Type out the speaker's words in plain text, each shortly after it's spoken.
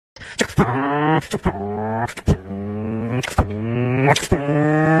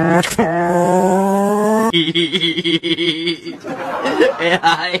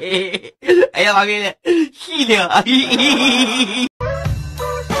哎呀妈给你细灵啊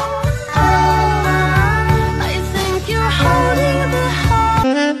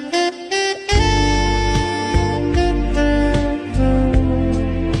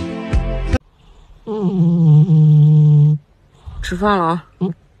吃饭了啊！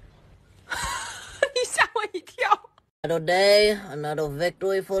你吓我一跳。Another day, another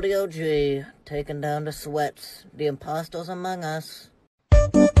victory for the OG, taking down the sweats, the imposters among us.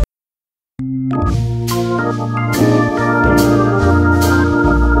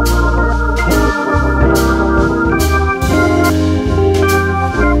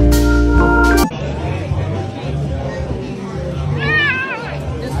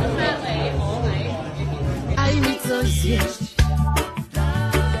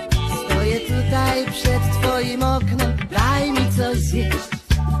 Stoję tutaj przed twoim oknem, daj mi coś zjeść.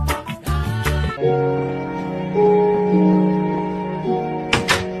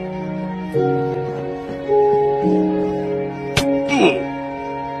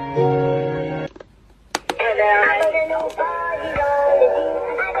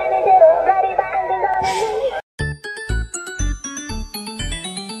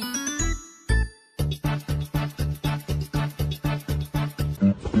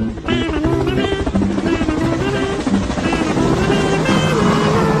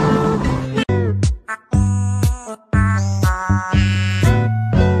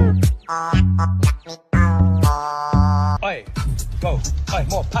 Go,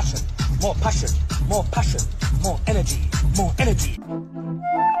 more passion, more passion, more passion, more energy, more energy.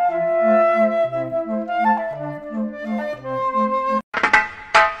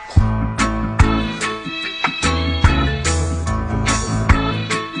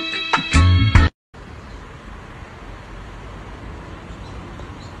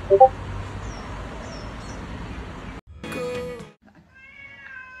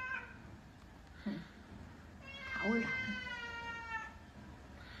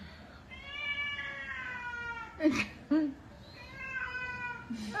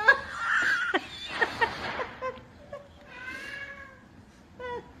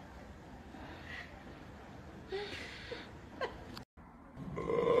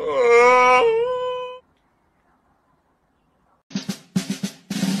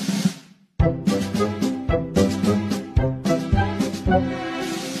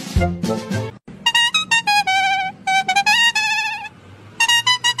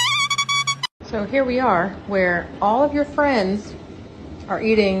 So here we are, where all of your friends are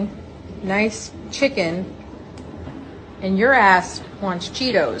eating nice chicken, and your ass wants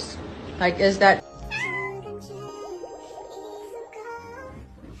Cheetos. Like, is that...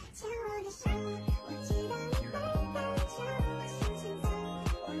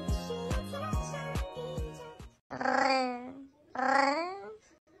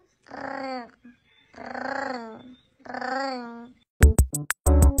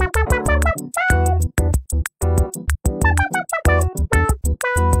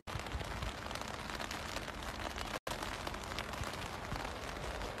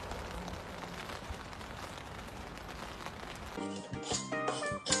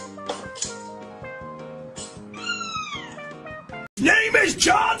 Name is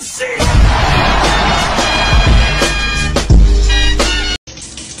John C.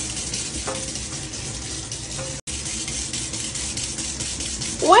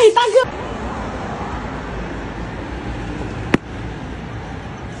 喂，大哥！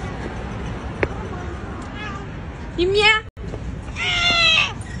你咩？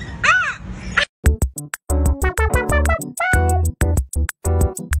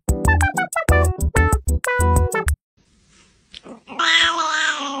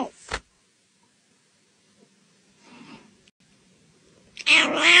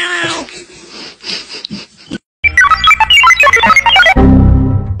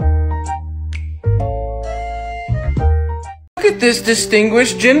 Look at this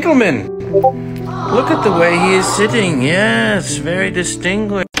distinguished gentleman. Look at the way he is sitting. Yes, very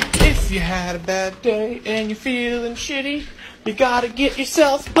distinguished. If you had a bad day and you're feeling shitty, you gotta get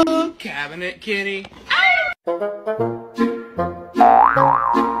yourself a cabinet kitty.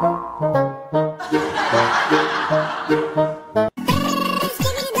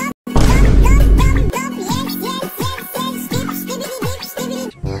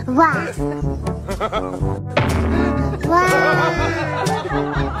 Wow. Wow.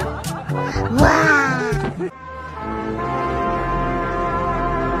 Wow.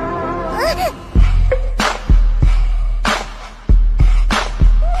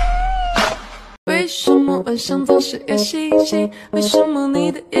 晚上总是越细细，为什么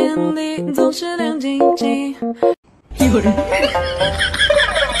你的眼里总是亮晶晶？有人。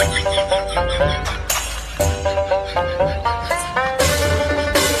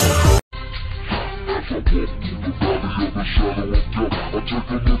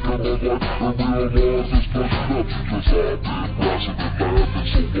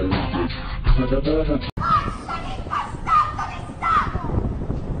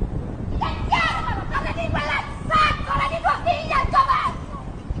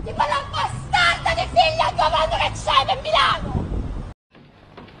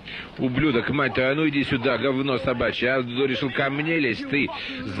Ублюдок, мать твою, а ну иди сюда, говно собачье. А решил ко мне лезть, ты.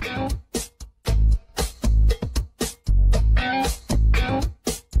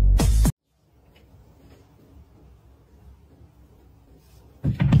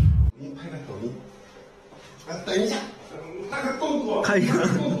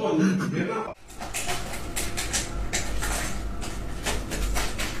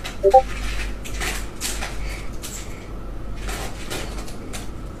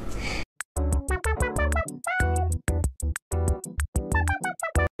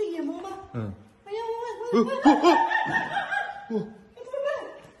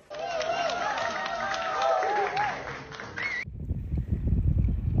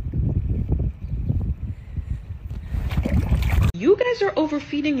 You guys are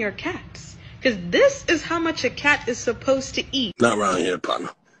overfeeding your cats. Because this is how much a cat is supposed to eat. Not around here,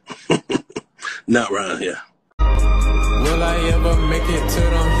 partner. Not around here. Will I ever make it to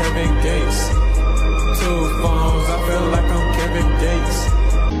them heaven gates? 2 phones, I feel like I'm Kevin Gates.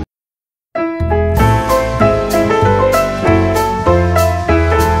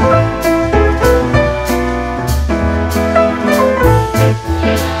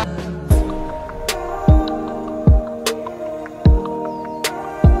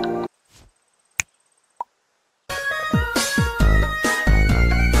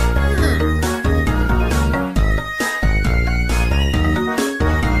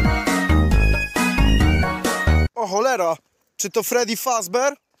 O cholera, czy to Freddy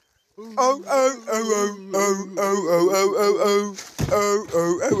Fazbear?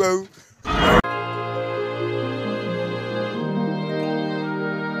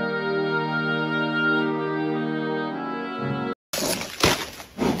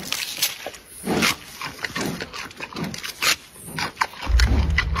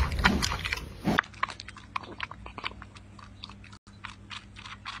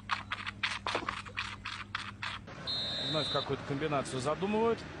 Вновь какую-то комбинацию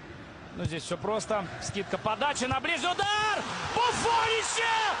задумывают. Но здесь все просто. Скидка подачи на ближний удар! Буфонище!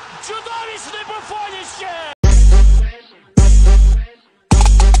 Чудовищное буфонище!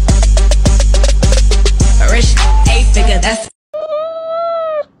 Rich 8-figure, that's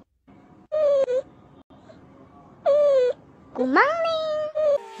Good morning.